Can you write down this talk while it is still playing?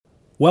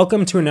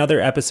Welcome to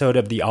another episode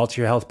of the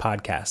Alter Your Health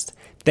podcast.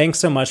 Thanks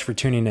so much for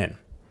tuning in.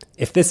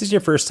 If this is your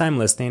first time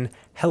listening,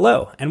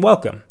 hello and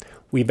welcome.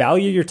 We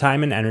value your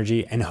time and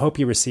energy and hope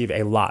you receive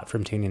a lot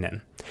from tuning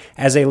in.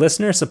 As a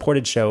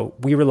listener-supported show,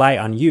 we rely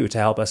on you to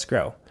help us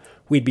grow.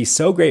 We'd be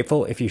so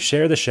grateful if you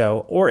share the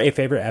show or a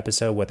favorite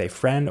episode with a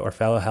friend or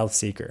fellow health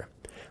seeker.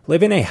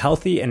 Living a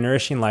healthy and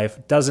nourishing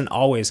life doesn't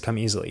always come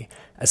easily,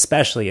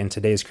 especially in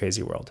today's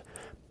crazy world.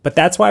 But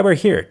that's why we're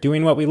here,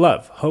 doing what we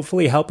love,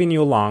 hopefully helping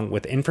you along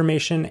with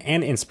information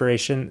and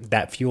inspiration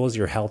that fuels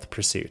your health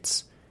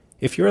pursuits.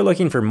 If you're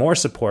looking for more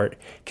support,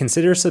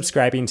 consider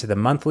subscribing to the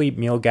monthly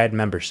Meal Guide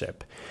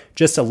membership.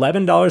 Just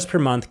 $11 per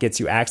month gets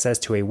you access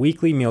to a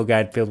weekly meal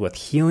guide filled with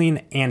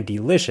healing and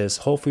delicious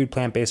whole food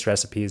plant-based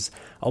recipes,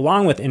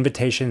 along with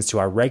invitations to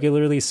our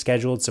regularly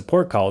scheduled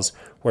support calls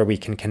where we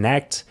can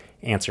connect,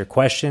 answer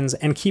questions,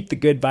 and keep the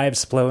good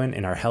vibes flowing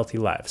in our healthy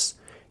lives.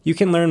 You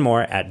can learn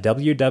more at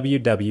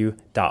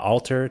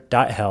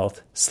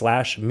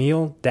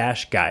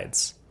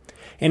www.alter.health/meal-guides.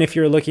 And if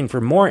you're looking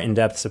for more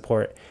in-depth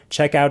support,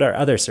 check out our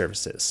other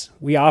services.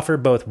 We offer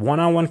both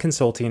one-on-one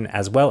consulting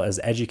as well as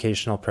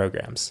educational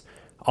programs.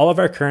 All of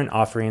our current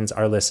offerings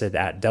are listed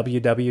at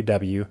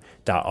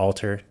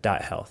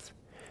www.alter.health.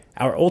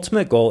 Our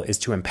ultimate goal is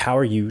to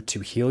empower you to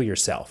heal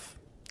yourself.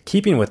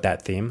 Keeping with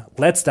that theme,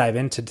 let's dive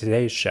into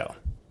today's show.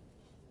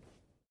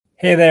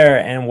 Hey there,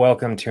 and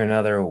welcome to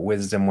another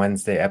Wisdom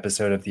Wednesday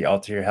episode of the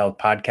Alter Your Health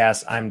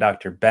podcast. I'm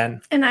Dr.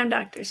 Ben. And I'm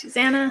Dr.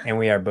 Susanna. And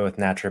we are both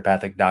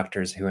naturopathic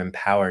doctors who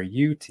empower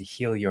you to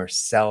heal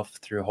yourself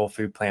through whole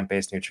food,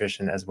 plant-based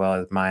nutrition, as well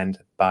as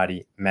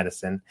mind-body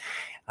medicine.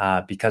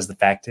 Because the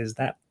fact is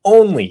that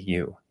only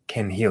you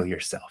can heal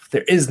yourself.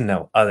 There is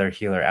no other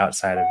healer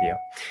outside of you.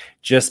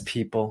 Just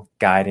people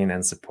guiding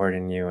and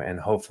supporting you. And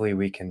hopefully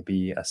we can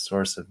be a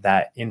source of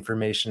that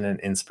information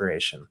and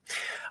inspiration.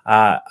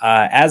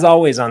 As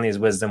always on these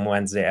Wisdom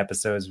Wednesday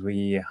episodes,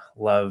 we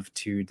love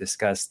to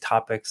discuss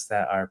topics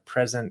that are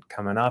present,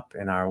 coming up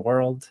in our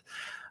world,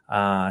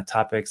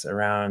 topics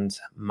around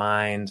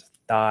mind,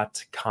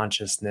 thought,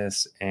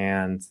 consciousness,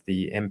 and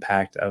the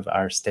impact of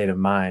our state of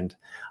mind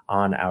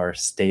on our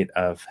state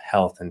of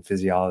health and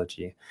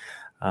physiology.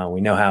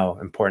 We know how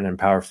important and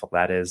powerful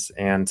that is.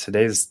 And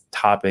today's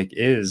topic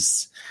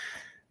is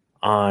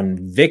on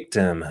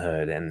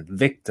victimhood and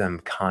victim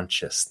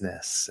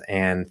consciousness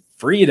and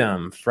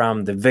freedom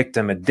from the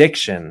victim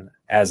addiction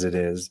as it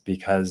is,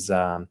 because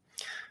I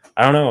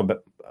don't know,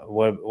 but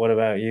what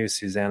about you,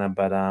 Susanna?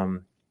 But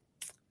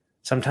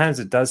sometimes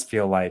it does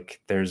feel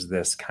like there's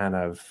this kind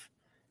of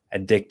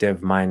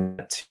addictive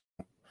mind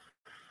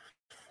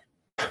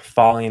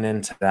falling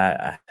into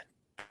that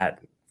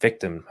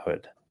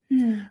victimhood.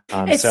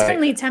 It's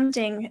certainly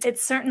tempting.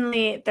 It's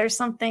certainly, there's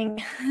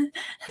something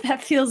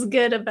that feels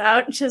good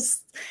about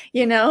just,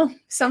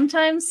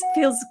 sometimes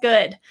feels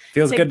good.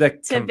 Feels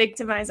good to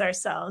victimize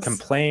ourselves.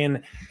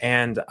 Complain.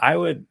 And I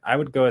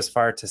would go as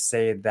far to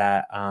say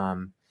that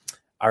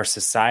our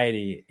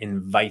society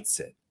invites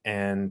it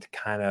and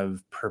kind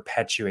of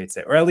perpetuates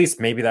it. Or at least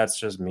maybe that's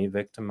just me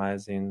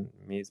victimizing,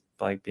 me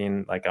like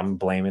being like I'm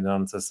blaming it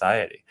on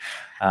society.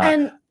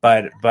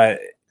 But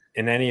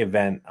in any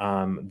event,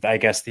 I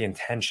guess the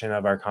intention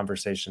of our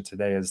conversation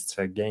today is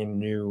to gain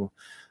new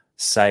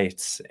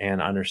sights and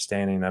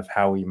understanding of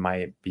how we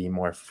might be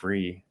more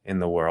free in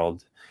the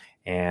world,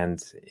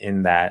 and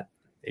in that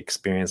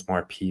experience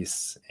more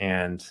peace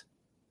and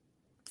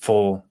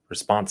full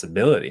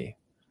responsibility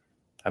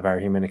of our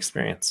human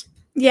experience.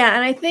 Yeah,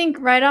 and I think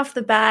right off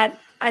the bat,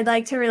 I'd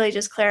like to really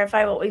just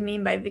clarify what we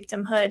mean by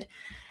victimhood,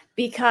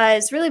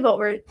 because really what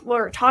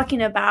we're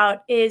talking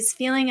about is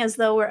feeling as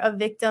though we're a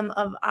victim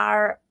of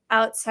our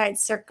outside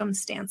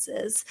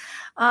circumstances,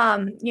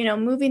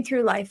 moving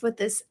through life with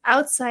this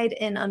outside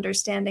in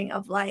understanding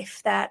of life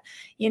that,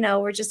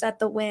 we're just at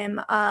the whim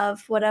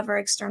of whatever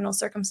external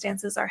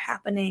circumstances are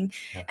happening,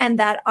 and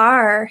that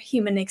our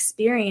human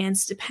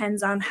experience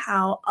depends on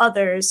how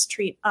others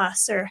treat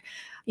us, or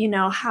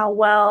how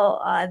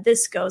well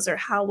this goes, or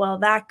how well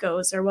that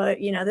goes, or whether,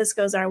 this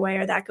goes our way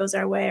or that goes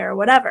our way, or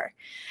whatever.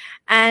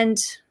 And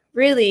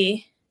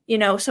really,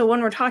 so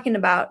when we're talking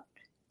about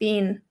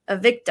being a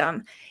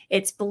victim,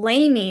 it's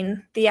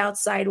blaming the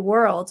outside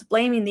world,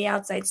 blaming the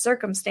outside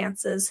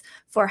circumstances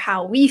for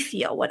how we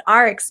feel, what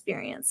our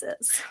experience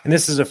is. And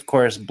this is, of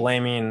course,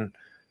 blaming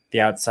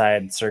the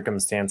outside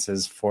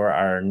circumstances for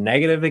our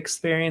negative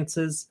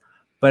experiences,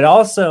 but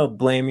also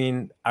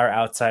blaming our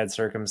outside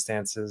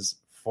circumstances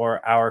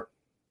for our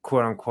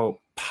quote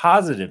unquote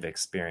positive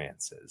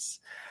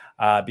experiences.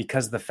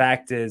 Because the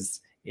fact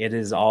is, it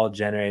is all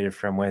generated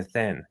from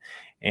within.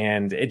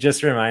 And it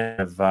just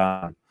reminds me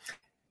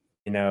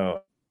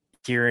of,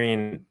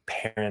 hearing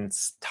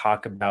parents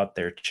talk about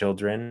their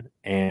children.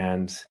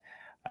 And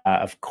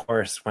of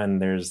course, when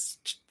their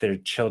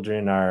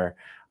children are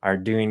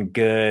doing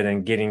good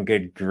and getting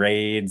good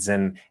grades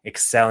and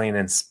excelling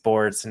in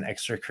sports and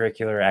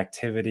extracurricular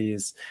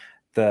activities,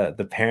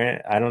 the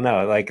parent, I don't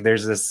know, like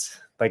there's this,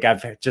 like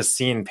I've just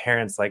seen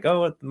parents like,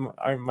 oh,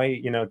 my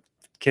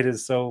kid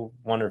is so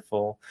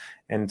wonderful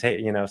and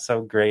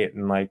so great,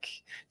 and like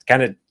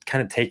kind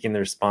of taking the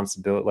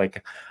responsibility.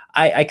 Like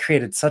I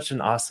created such an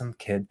awesome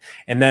kid,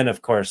 and then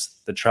of course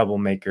the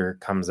troublemaker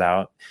comes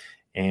out,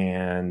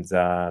 and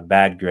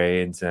bad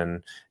grades,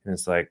 and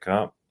it's like,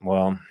 oh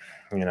well,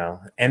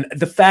 and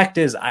the fact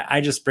is,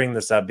 I just bring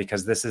this up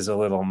because this is a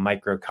little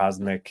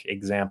microcosmic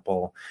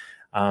example.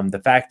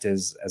 The fact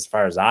is, as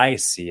far as I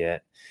see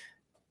it,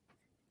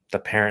 the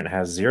parent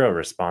has zero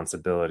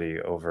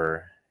responsibility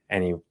over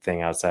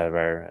anything outside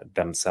of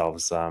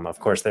themselves. Of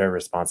course, their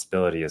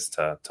responsibility is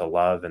to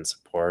love and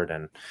support,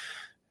 and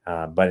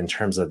but in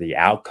terms of the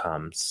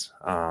outcomes,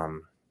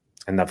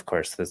 and of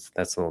course,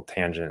 that's a little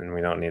tangent, and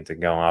we don't need to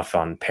go off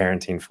on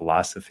parenting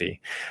philosophy,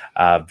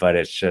 but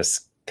it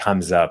just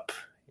comes up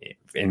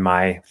in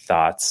my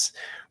thoughts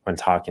when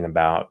talking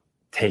about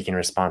taking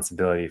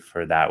responsibility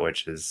for that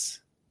which is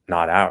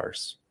not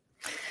ours.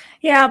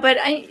 Yeah, but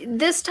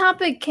this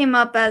topic came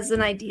up as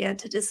an idea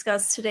to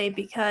discuss today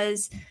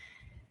because,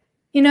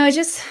 it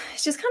just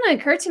kind of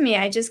occurred to me.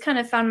 I just kind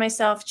of found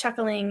myself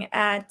chuckling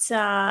at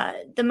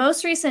the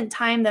most recent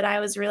time that I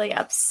was really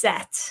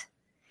upset.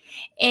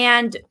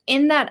 And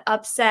in that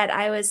upset,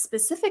 I was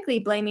specifically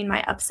blaming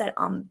my upset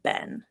on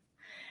Ben.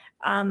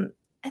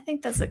 I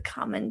think that's a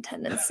common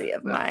tendency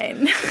of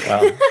mine.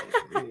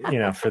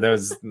 Well, for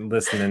those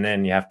listening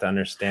in, you have to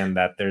understand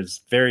that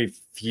there's very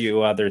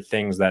few other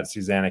things that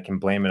Susanna can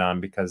blame it on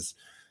because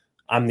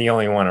I'm the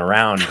only one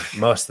around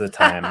most of the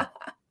time.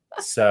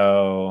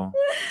 So,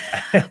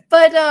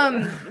 but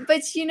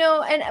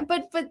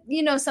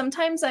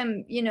sometimes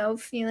I'm,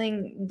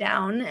 feeling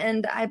down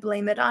and I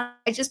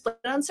just blame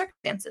it on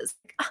circumstances.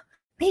 Like, oh,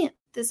 man,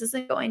 this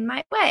isn't going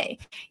my way,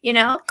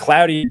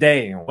 Cloudy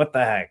day. What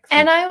the heck?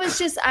 And I was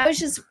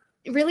just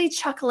really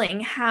chuckling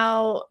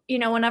how,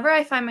 whenever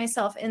I find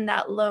myself in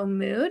that low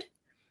mood,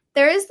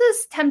 there is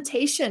this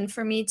temptation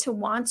for me to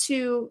want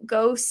to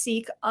go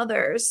seek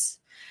others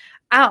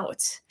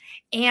out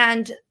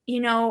and,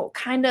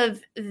 kind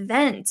of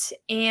vent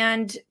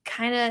and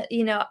kind of,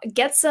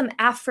 get some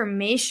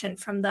affirmation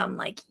from them.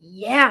 Like,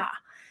 yeah,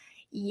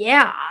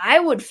 I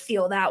would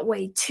feel that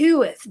way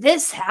too if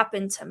this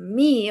happened to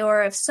me,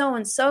 or if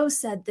so-and-so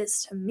said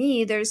this to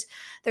me. There's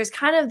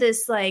kind of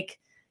this like,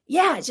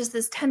 just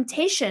this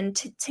temptation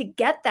to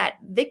get that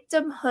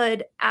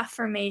victimhood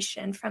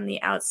affirmation from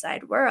the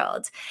outside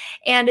world.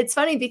 And it's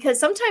funny because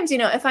sometimes,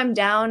 if I'm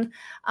down,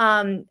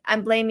 I'm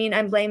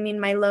blaming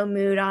my low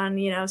mood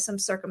on, some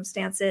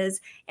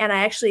circumstances. And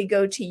I actually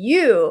go to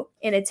you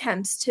in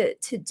attempts to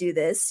do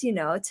this,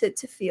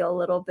 to feel a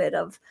little bit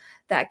of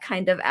that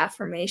kind of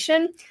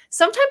affirmation.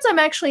 Sometimes I'm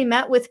actually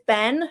met with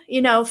Ben,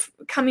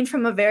 coming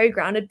from a very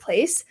grounded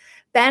place.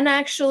 Ben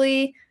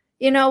actually,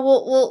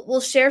 we'll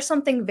share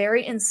something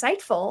very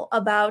insightful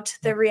about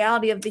the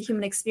reality of the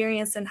human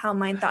experience and how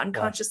mind, thought, and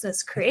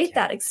consciousness create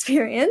that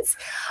experience.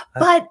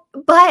 But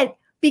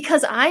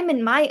because I'm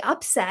in my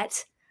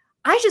upset,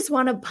 I just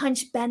want to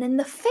punch Ben in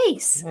the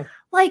face.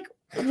 Like,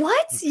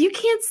 what? You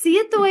can't see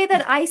it the way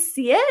that I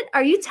see it?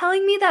 Are you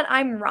telling me that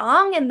I'm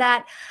wrong and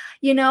that,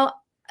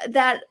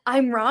 that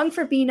I'm wrong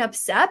for being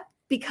upset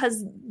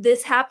because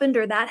this happened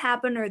or that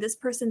happened or this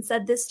person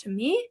said this to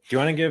me? Do you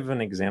want to give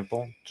an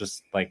example?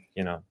 Just like,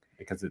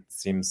 because it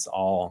seems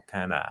all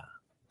kind of,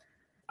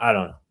 I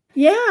don't know.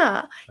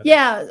 Yeah. Okay.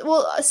 Yeah.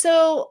 Well,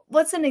 so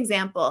what's an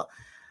example?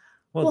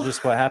 Well,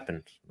 just what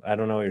happened. I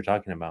don't know what you're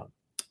talking about.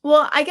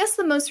 Well, I guess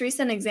the most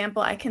recent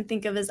example I can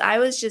think of is I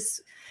was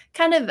just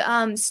kind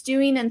of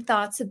stewing in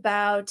thoughts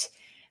about,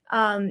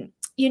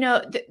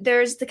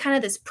 there's the kind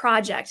of this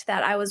project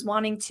that I was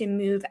wanting to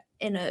move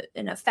in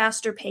a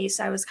faster pace.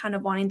 I was kind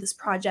of wanting this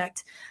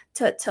project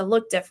to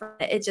look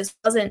different. It just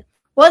wasn't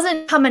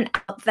coming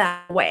out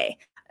that way.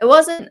 It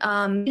wasn't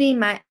meeting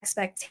my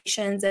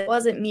expectations. It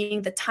wasn't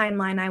meeting the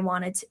timeline I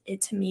wanted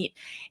it to meet.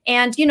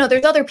 And,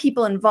 there's other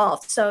people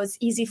involved. So it's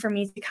easy for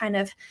me to kind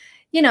of,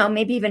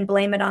 maybe even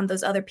blame it on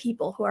those other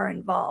people who are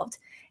involved.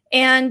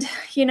 And,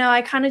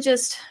 I kind of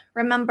just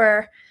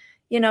remember,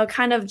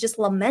 kind of just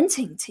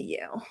lamenting to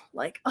you,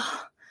 like,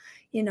 oh,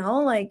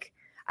 like,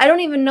 I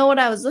don't even know what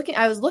I was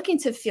looking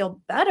to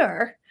feel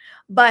better.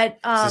 But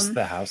is this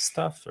the house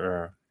stuff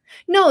or?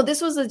 No,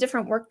 this was a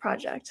different work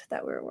project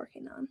that we were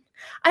working on.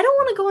 I don't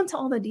want to go into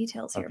all the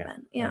details here,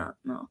 Ben. Yeah,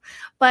 no.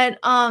 But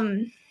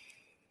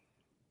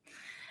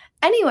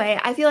anyway,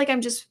 I feel like I'm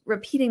just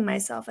repeating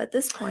myself at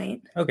this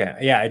point. Okay.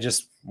 Yeah, I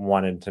just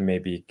wanted to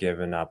maybe give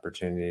an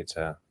opportunity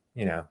to,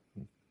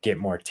 get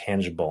more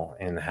tangible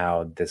in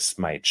how this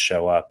might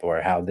show up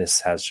or how this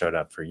has showed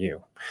up for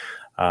you.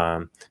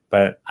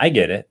 But I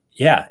get it.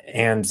 Yeah.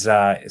 And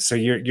so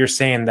you're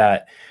saying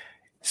that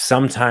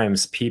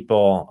sometimes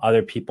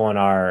other people in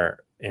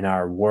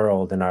our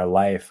world, in our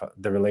life,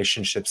 the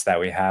relationships that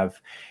we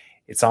have,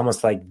 it's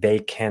almost like they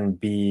can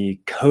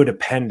be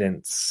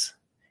codependents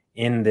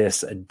in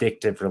this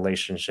addictive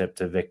relationship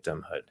to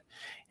victimhood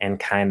and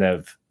kind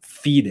of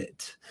feed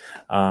it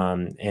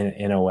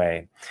in a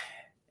way.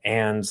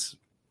 And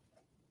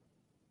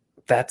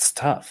that's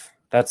tough.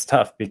 That's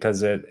tough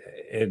because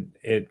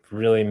it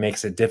really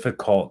makes it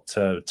difficult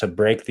to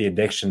break the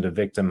addiction to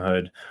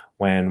victimhood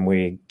when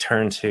we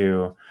turn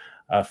to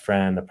a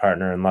friend, a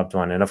partner, and loved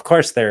one. And of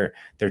course, they're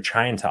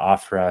trying to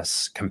offer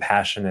us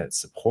compassionate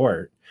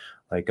support,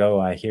 like, oh,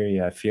 I hear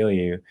you, I feel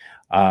you.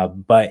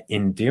 But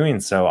in doing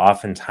so,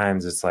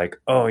 oftentimes it's like,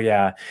 oh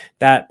yeah,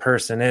 that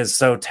person is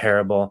so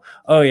terrible.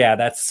 Oh yeah,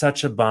 that's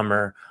such a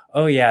bummer.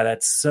 Oh yeah,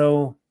 that's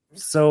so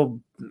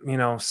so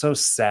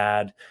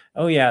sad.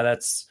 Oh yeah,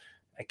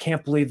 I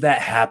can't believe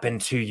that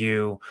happened to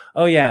you.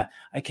 Oh yeah,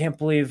 I can't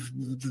believe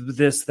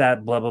this,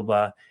 that, blah blah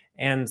blah.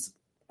 And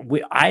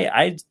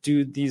I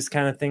do these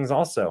kind of things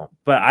also,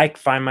 but I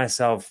find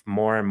myself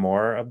more and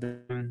more of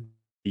them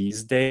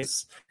these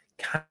days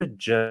kind of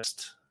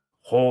just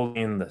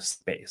holding the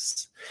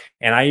space.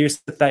 And I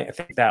used to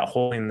think that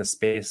holding the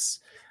space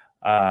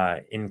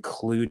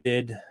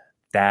included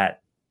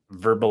that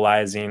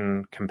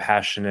verbalizing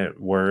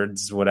compassionate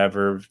words,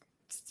 whatever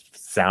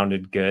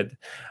sounded good.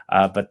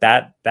 But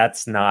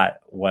that's not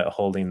what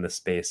holding the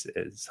space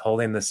is.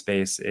 Holding the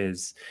space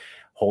is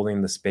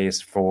holding the space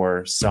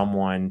for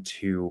someone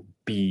to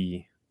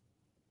be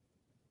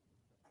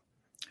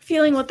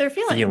feeling what they're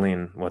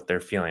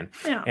feeling.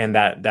 Yeah. And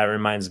that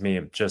reminds me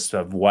just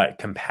of what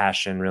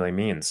compassion really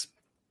means.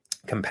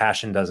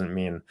 Compassion doesn't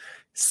mean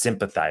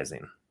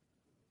sympathizing,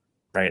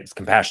 right?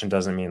 Compassion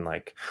doesn't mean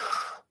like,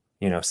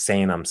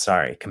 saying I'm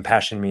sorry.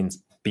 Compassion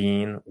means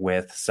being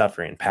with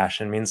suffering.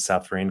 Passion means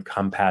suffering.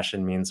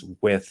 Compassion means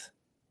with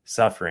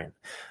suffering.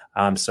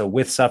 So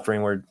with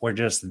suffering, we're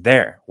just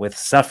there with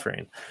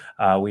suffering.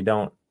 We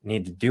don't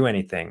need to do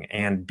anything.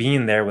 And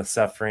being there with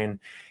suffering,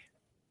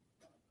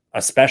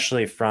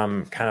 especially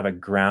from kind of a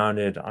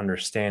grounded,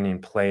 understanding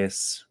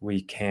place,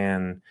 we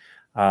can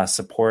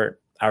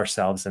support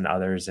ourselves and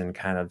others in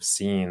kind of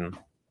seeing.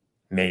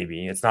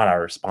 Maybe it's not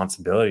our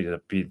responsibility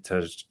to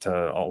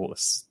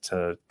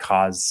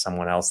cause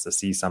someone else to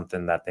see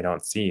something that they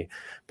don't see,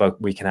 but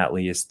we can at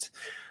least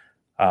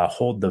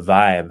hold the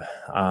vibe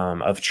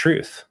of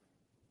truth.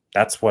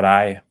 That's what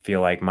I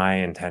feel like my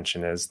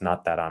intention is.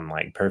 Not that I'm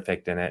like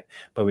perfect in it,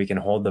 but we can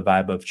hold the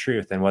vibe of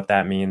truth. And what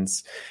that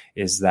means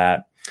is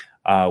that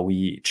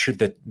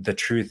the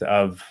truth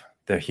of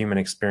the human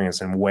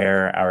experience and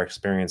where our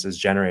experience is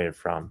generated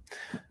from.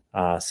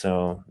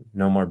 So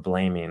no more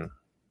blaming.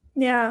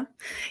 Yeah.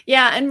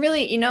 And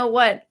really,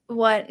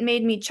 what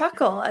made me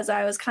chuckle as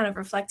I was kind of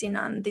reflecting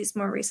on these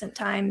more recent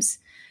times,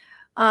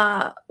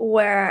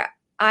 where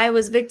I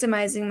was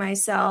victimizing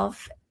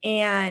myself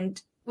and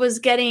was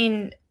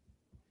getting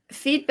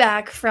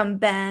feedback from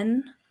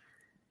Ben,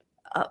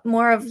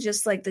 more of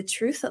just like the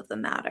truth of the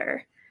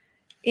matter.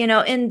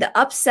 In the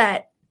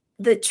upset,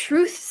 the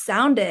truth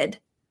sounded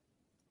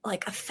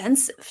like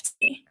offensive to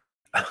me.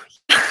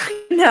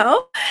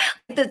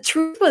 The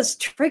truth was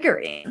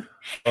triggering.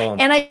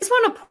 And I just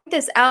want to point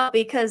this out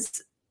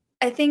because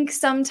I think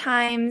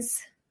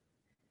sometimes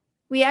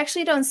we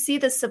actually don't see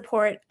the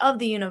support of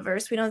the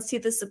universe. We don't see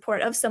the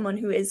support of someone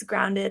who is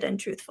grounded and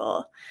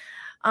truthful.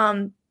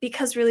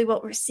 Because really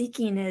what we're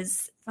seeking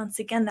is, once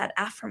again, that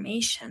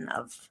affirmation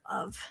of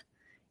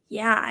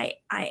I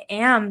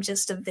am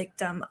just a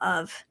victim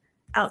of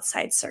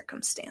outside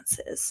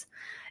circumstances.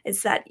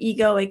 It's that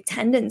egoic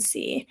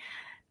tendency.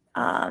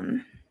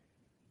 And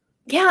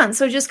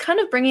so just kind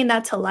of bringing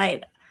that to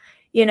light,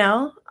 we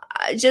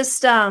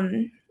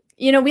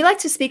like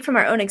to speak from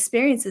our own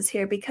experiences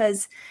here,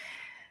 because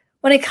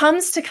when it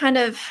comes to kind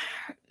of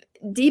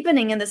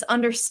deepening in this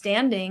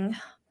understanding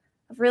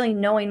of really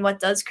knowing what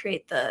does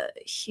create the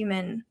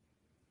human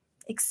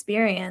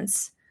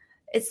experience,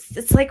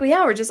 it's like,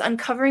 we're just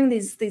uncovering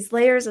these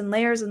layers and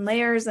layers and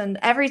layers. And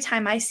every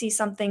time I see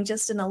something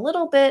just in a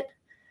little bit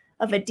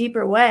of a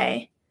deeper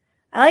way,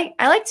 I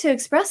like to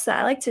express that.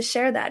 I like to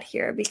share that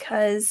here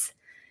because,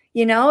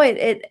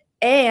 it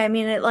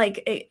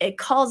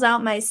calls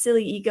out my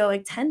silly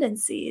egoic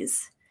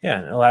tendencies.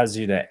 Yeah, it allows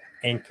you to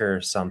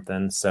anchor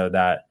something so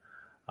that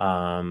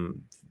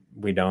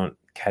we don't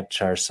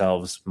catch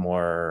ourselves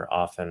more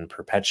often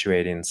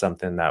perpetuating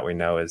something that we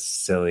know is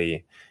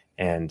silly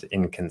and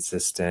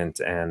inconsistent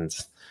and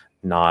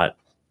not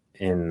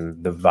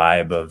in the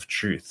vibe of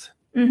truth.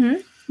 Mm-hmm.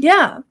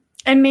 Yeah.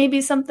 And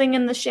maybe something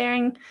in the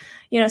sharing,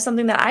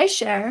 something that I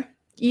share,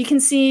 you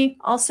can see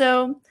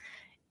also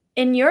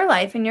in your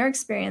life, in your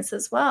experience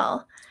as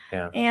well.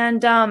 Yeah.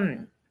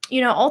 And,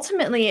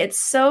 ultimately it's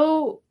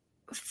so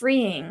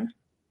freeing.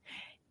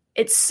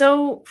 It's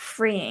so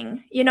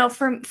freeing,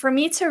 for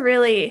me to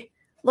really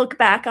look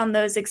back on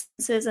those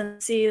experiences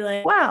and see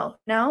like, wow,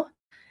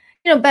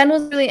 Ben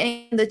was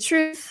really in the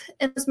truth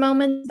in those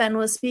moments. Ben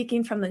was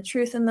speaking from the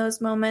truth in those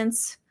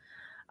moments.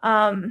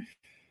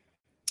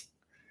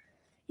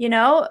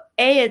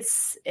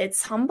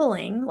 It's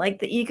humbling, like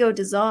the ego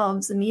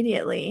dissolves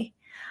immediately.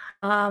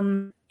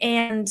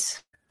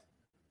 It's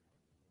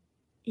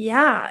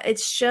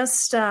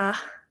just,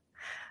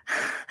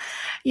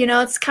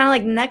 it's kind of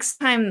like next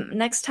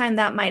time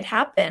that might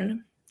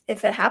happen,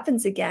 if it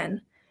happens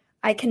again,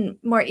 I can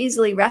more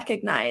easily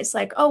recognize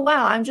like, oh,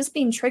 wow, I'm just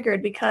being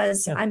triggered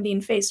because I'm being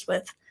faced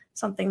with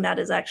something that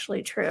is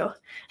actually true.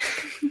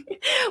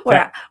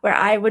 where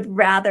I would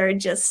rather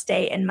just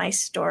stay in my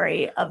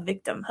story of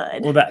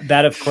victimhood. Well,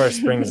 that of course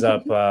brings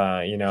up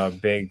a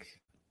big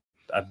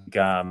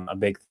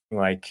thing,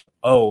 like,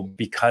 oh,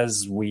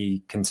 because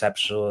we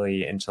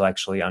conceptually,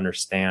 intellectually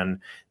understand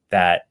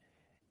that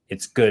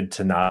it's good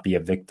to not be a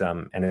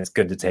victim and it's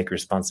good to take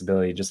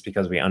responsibility. Just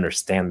because we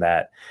understand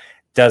that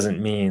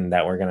doesn't mean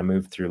that we're going to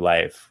move through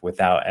life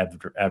without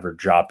ever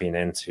dropping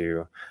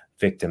into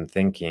victim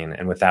thinking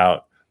and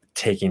without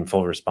taking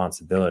full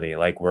responsibility.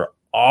 Like, we're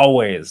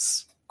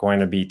always going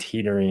to be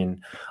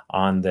teetering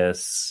on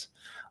this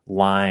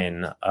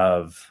line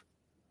of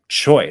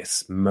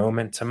choice,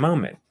 moment to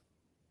moment.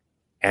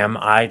 Am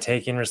I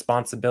taking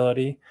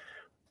responsibility?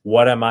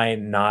 What am I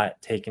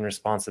not taking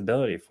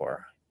responsibility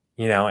for?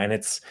 And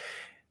it's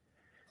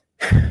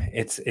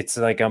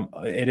like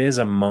it is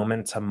a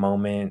moment to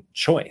moment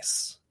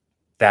choice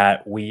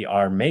that we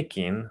are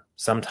making,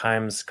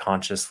 sometimes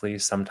consciously,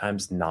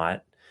 sometimes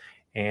not.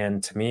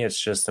 And to me, it's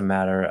just a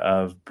matter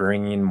of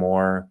bringing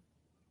more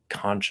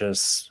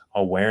conscious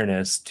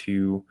awareness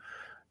to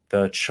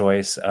the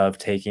choice of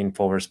taking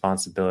full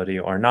responsibility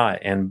or not.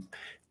 And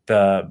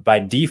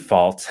by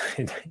default,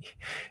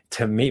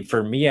 for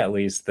me at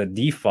least, the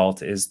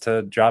default is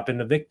to drop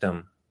into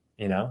victim,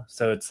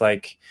 So it's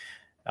like,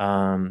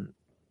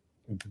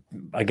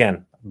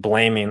 again,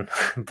 blaming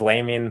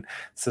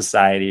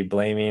society,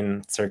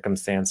 blaming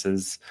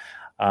circumstances.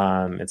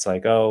 It's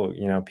like,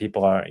 oh,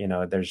 people are,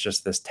 there's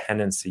just this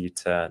tendency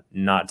to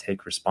not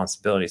take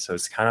responsibility. So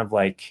it's kind of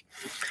like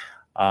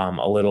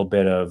a little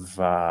bit of,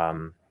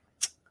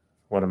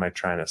 what am I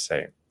trying to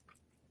say?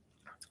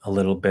 A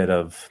little bit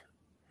of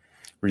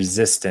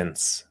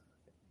resistance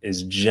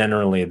is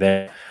generally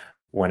there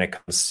when it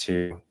comes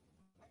to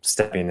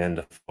stepping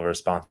into full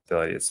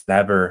responsibility. It's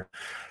never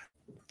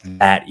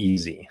that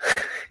easy.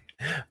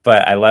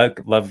 But I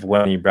love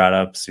when you brought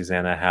up,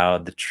 Susanna, how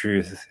the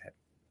truth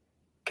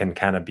can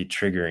kind of be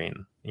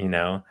triggering,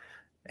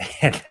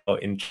 and how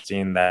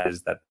interesting that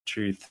is, that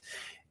truth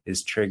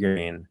is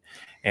triggering.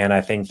 And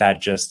I think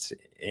that just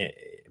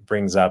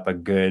brings up a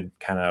good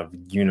kind of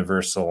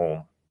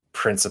universal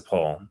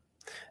principle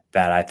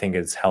that I think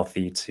is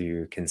healthy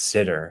to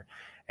consider.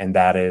 And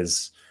that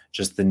is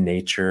just the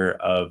nature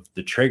of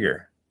the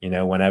trigger.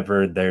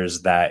 Whenever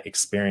there's that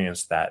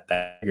experience, that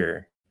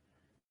trigger,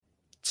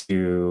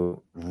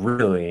 to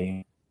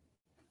really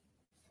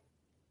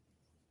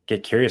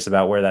get curious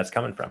about where that's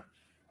coming from,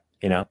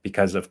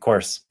 because of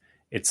course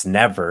it's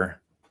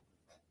never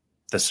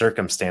the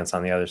circumstance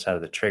on the other side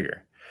of the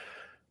trigger.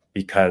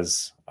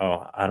 Because,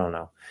 I don't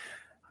know,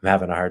 I'm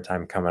having a hard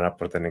time coming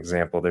up with an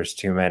example. There's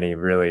too many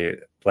really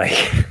like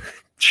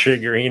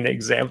triggering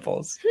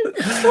examples.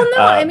 Well,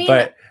 no, I mean,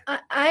 but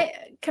I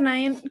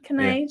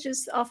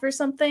just offer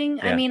something?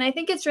 Yeah. I mean, I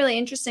think it's really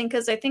interesting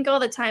because I think all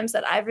the times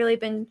that I've really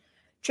been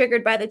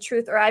triggered by the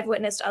truth, or I've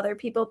witnessed other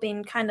people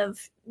being kind of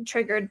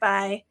triggered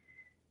by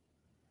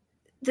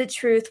the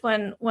truth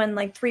when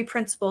like three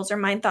principles, or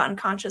mind, thought, and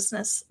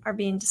consciousness, are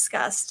being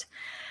discussed.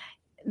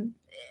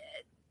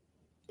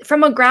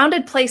 From a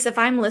grounded place, if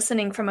I'm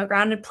listening from a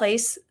grounded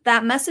place,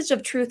 that message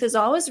of truth is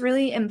always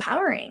really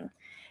empowering.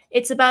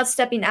 It's about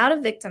stepping out of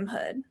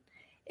victimhood.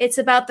 It's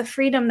about the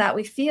freedom that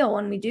we feel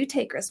when we do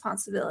take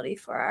responsibility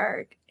for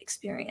our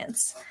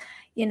experience.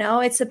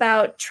 It's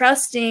about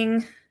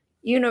trusting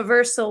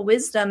universal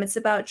wisdom. It's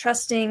about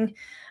trusting,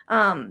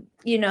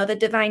 the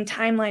divine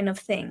timeline of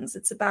things.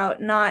 It's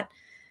about not,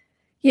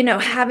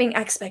 having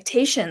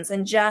expectations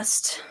and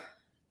just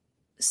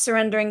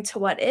surrendering to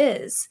what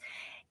is.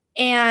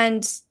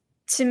 And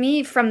to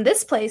me, from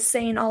this place,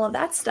 saying all of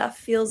that stuff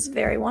feels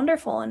very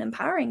wonderful and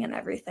empowering and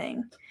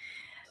everything.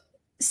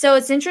 So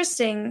it's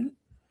interesting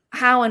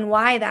how and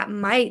why that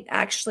might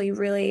actually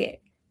really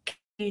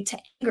continue to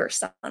anger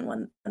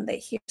someone when they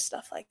hear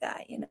stuff like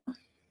that,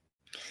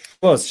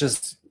 Well, it's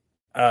just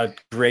a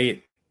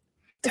great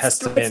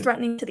testament. It's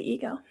threatening to the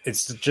ego.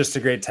 It's just a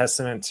great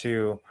testament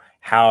to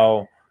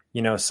how,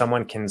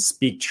 someone can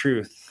speak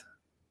truth,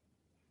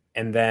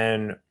 and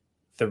then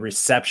the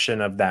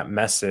reception of that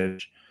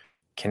message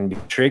can be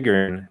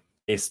triggering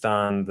based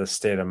on the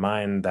state of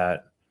mind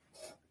that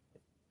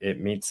it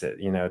meets it.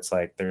 It's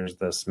like there's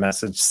this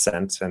message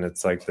sent, and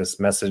it's like this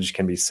message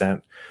can be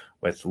sent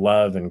with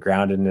love and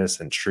groundedness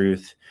and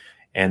truth.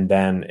 And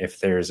then if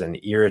there's an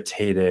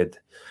irritated,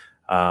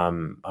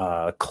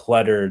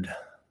 cluttered,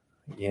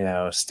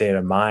 state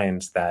of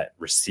mind that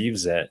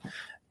receives it,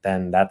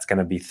 then that's going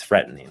to be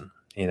threatening.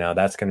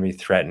 That's going to be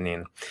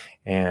threatening.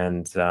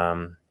 And,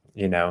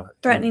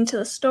 threatening to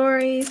the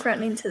story,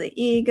 threatening to the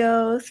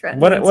ego,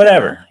 threatening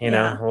whatever,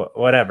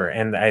 whatever.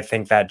 And I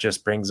think that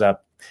just brings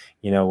up,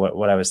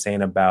 what I was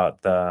saying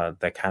about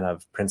the kind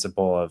of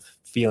principle of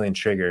feeling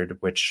triggered,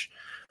 which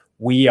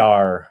we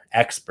are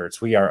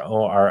experts. We are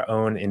our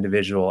own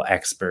individual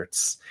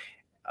experts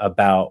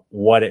about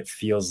what it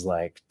feels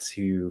like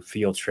to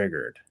feel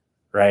triggered,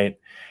 right?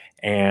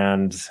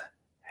 And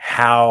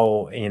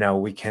how,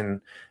 we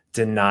can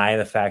deny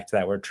the fact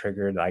that we're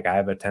triggered. Like, I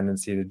have a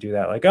tendency to do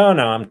that. Like, oh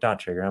no, I'm not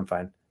triggered, I'm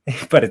fine.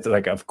 But it's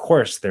like, of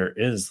course there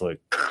is like,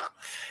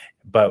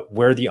 but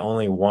we're the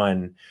only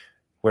one.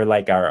 We're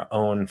like our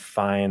own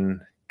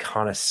fine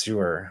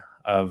connoisseur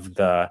of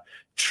the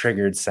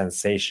triggered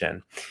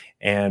sensation.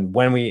 And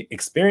when we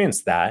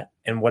experience that,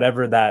 and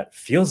whatever that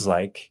feels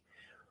like,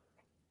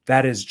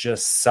 that is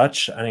just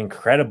such an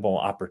incredible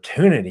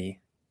opportunity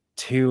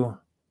to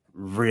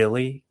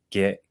really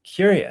get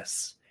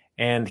curious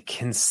and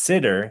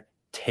consider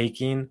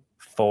taking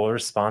full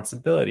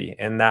responsibility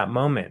in that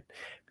moment.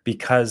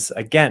 Because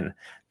again,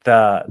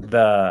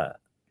 the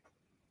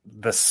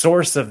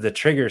source of the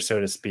trigger, so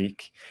to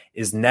speak,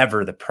 is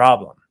never the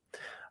problem.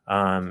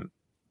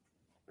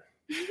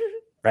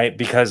 Right?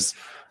 Because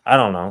I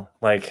don't know,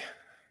 like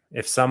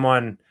if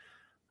someone,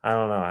 I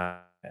don't know,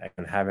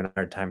 I'm having a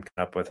hard time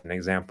coming up with an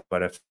example,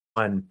 but if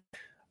someone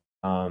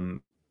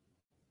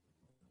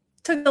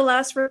took the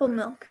last Ripple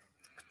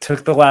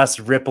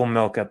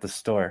milk at the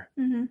store,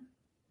 mm-hmm.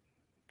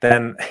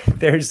 then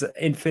there's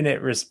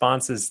infinite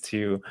responses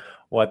to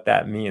what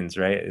that means,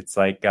 right? It's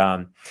like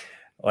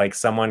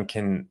someone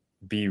can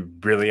be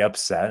really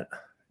upset,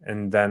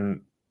 and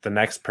then the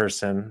next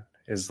person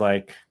is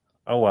like,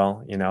 oh,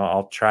 well,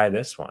 I'll try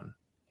this one,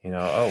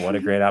 oh, what a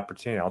great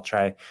opportunity. I'll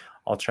try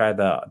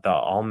the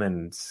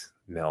almond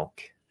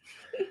milk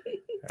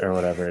or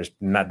whatever.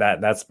 Not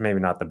that's maybe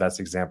not the best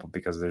example,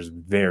 because there's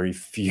very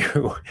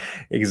few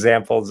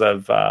examples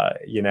of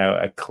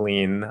a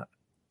clean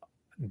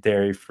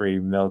dairy-free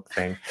milk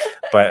thing.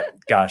 But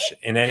gosh,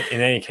 in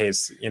any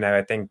case,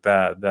 I think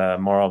the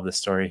moral of the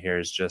story here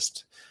is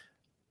just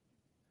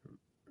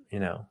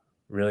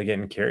really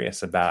getting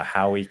curious about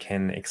how we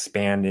can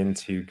expand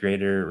into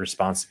greater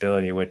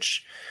responsibility,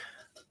 which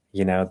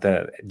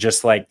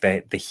just like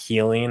the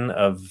healing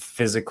of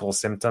physical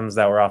symptoms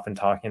that we're often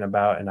talking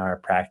about in our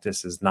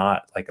practice is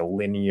not like a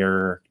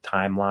linear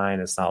timeline.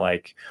 It's not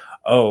like,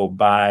 oh,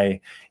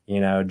 by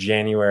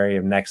January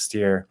of next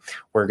year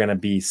we're going to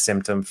be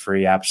symptom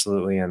free,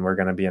 absolutely, and we're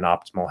going to be in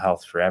optimal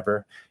health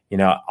forever.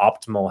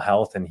 Optimal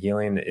health and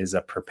healing is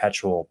a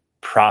perpetual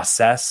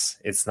process.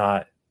 It's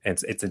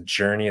a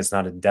journey. It's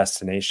not a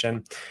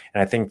destination.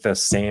 And I think the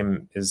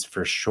same is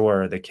for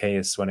sure the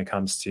case when it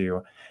comes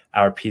to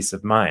our peace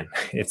of mind.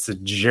 It's a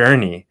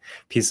journey.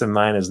 Peace of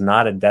mind is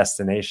not a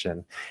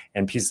destination.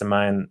 And peace of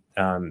mind,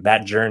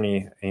 that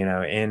journey,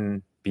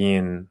 in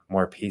being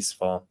more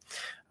peaceful,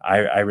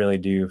 I really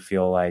do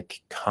feel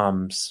like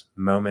comes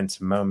moment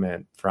to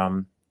moment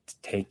from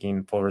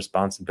taking full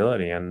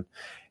responsibility,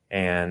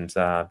 and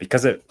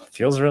because it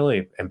feels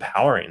really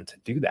empowering to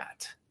do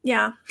that.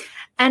 Yeah.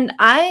 And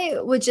I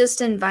would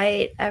just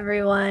invite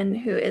everyone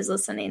who is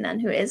listening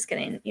and who is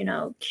getting,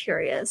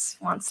 curious,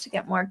 wants to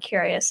get more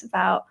curious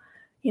about,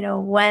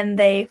 when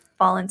they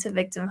fall into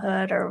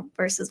victimhood or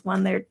versus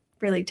when they're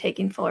really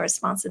taking full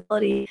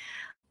responsibility.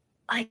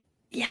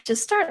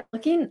 Just start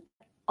looking at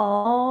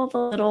all the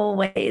little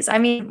ways. I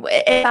mean,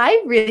 if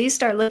I really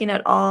start looking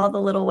at all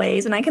the little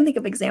ways, and I can think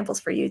of examples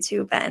for you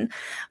too, Ben,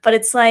 but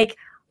it's like,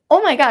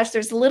 oh my gosh,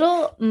 there's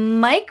little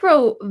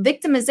micro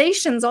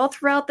victimizations all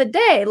throughout the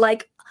day.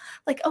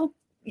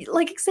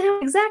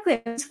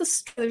 Exactly.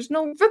 There's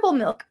no Ripple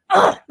milk.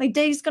 Ugh, my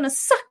day's going to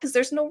suck because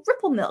there's no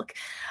Ripple milk.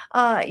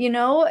 Oh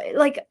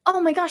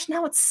my gosh,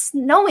 now it's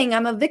snowing.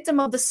 I'm a victim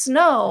of the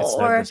snow.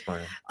 Or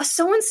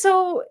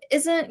so-and-so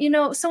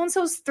isn't,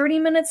 so-and-so's 30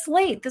 minutes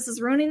late. This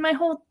is ruining my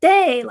whole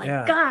day.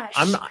 Gosh.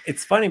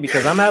 It's funny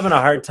because I'm having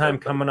a hard time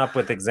coming up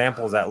with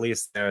examples. At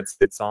least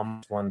it's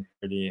almost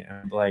 1:30,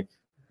 and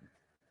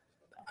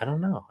I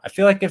don't know. I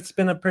feel like it's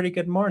been a pretty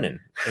good morning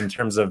in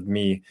terms of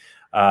me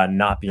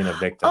not being a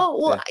victim. Oh,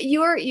 well,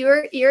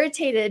 you're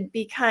irritated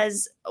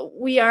because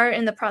we are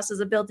in the process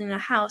of building a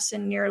house,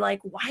 and you're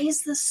like, why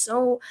is this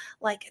so,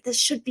 this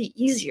should be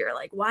easier?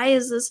 Why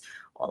is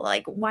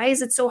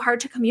it so hard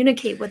to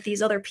communicate with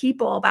these other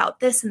people about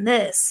this and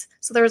this?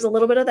 So there was a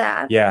little bit of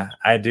that. Yeah,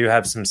 I do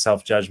have some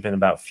self-judgment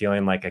about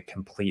feeling like a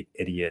complete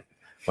idiot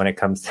when it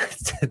comes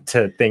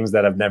to things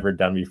that I've never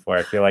done before.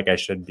 I feel like I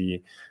should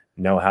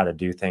know how to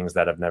do things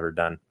that I've never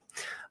done.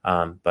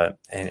 But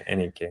in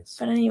any case.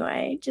 But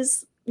anyway,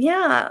 just,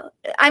 yeah.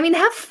 I mean,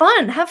 have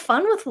fun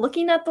with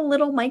looking at the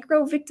little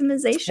micro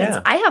victimizations.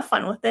 Yeah. I have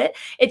fun with it.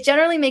 It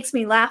generally makes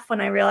me laugh when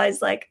I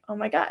realize, oh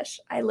my gosh,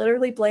 I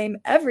literally blame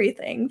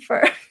everything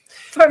for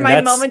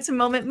my moment to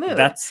moment mood.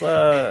 That's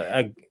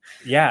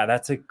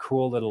that's a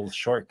cool little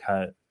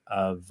shortcut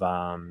of,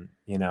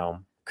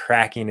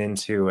 cracking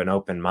into an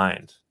open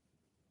mind,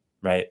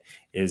 right?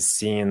 Is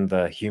seeing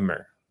the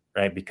humor,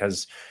 right?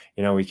 Because,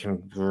 we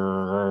can,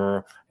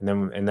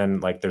 and then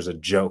there's a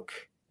joke,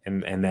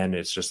 and then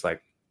it's just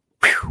like,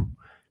 whew.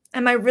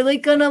 Am I really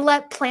gonna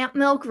let plant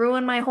milk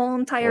ruin my whole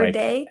entire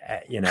day?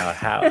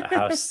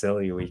 How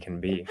silly we can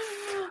be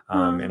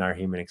in our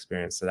human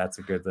experience. So that's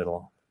a good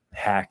little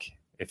hack,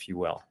 if you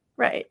will.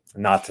 Right.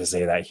 Not to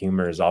say that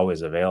humor is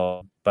always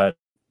available, but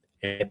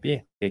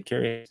get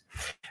curious.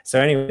 So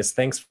anyways,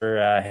 thanks for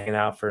hanging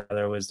out for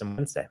another Wisdom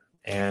Wednesday.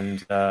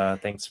 And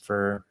thanks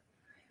for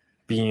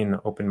being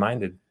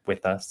open-minded.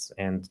 with us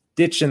and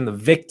ditching the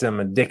victim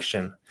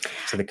addiction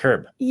to the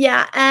curb.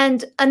 Yeah,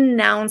 and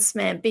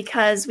announcement,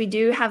 because we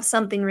do have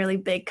something really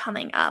big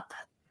coming up,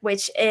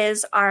 which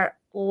is our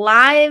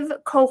live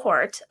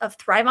cohort of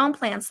Thrive on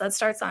Plants that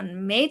starts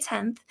on May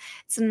 10th.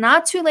 It's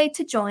not too late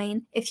to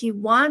join. If you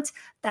want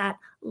that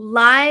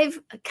live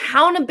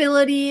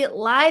accountability,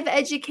 live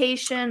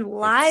education,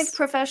 live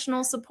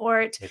professional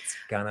support, it's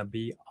gonna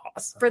be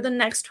awesome. For the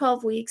next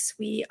 12 weeks,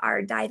 we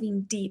are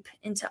diving deep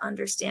into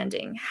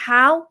understanding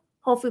how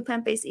whole food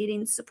plant-based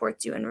eating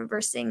supports you in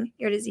reversing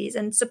your disease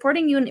and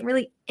supporting you in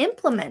really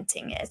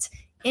implementing it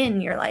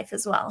in your life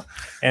as well.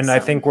 And I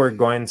think we're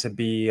going to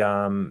be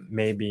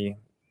maybe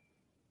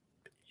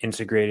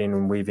integrating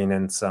and weaving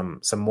in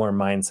some more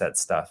mindset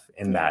stuff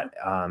in that.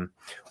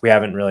 We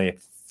haven't really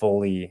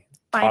fully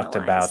talked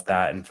about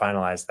that and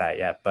finalized that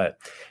yet, but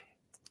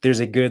there's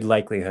a good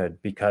likelihood,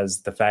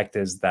 because the fact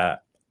is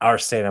that our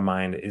state of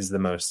mind is the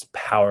most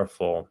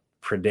powerful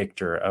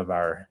predictor of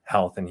our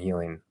health and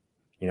healing,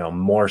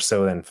 more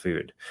so than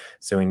food.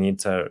 So we need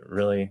to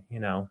really,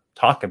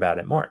 talk about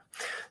it more.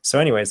 So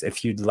anyways,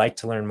 if you'd like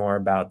to learn more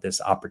about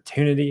this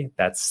opportunity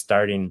that's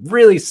starting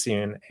really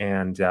soon,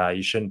 and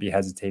you shouldn't be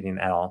hesitating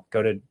at all,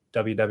 go to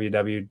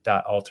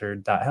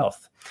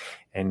www.altered.health.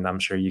 And I'm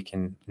sure you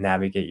can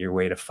navigate your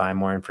way to find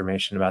more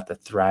information about the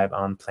Thrive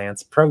on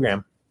Plants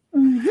program.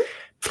 Mm-hmm.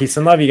 Peace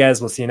and love, you guys.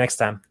 We'll see you next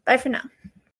time. Bye for now.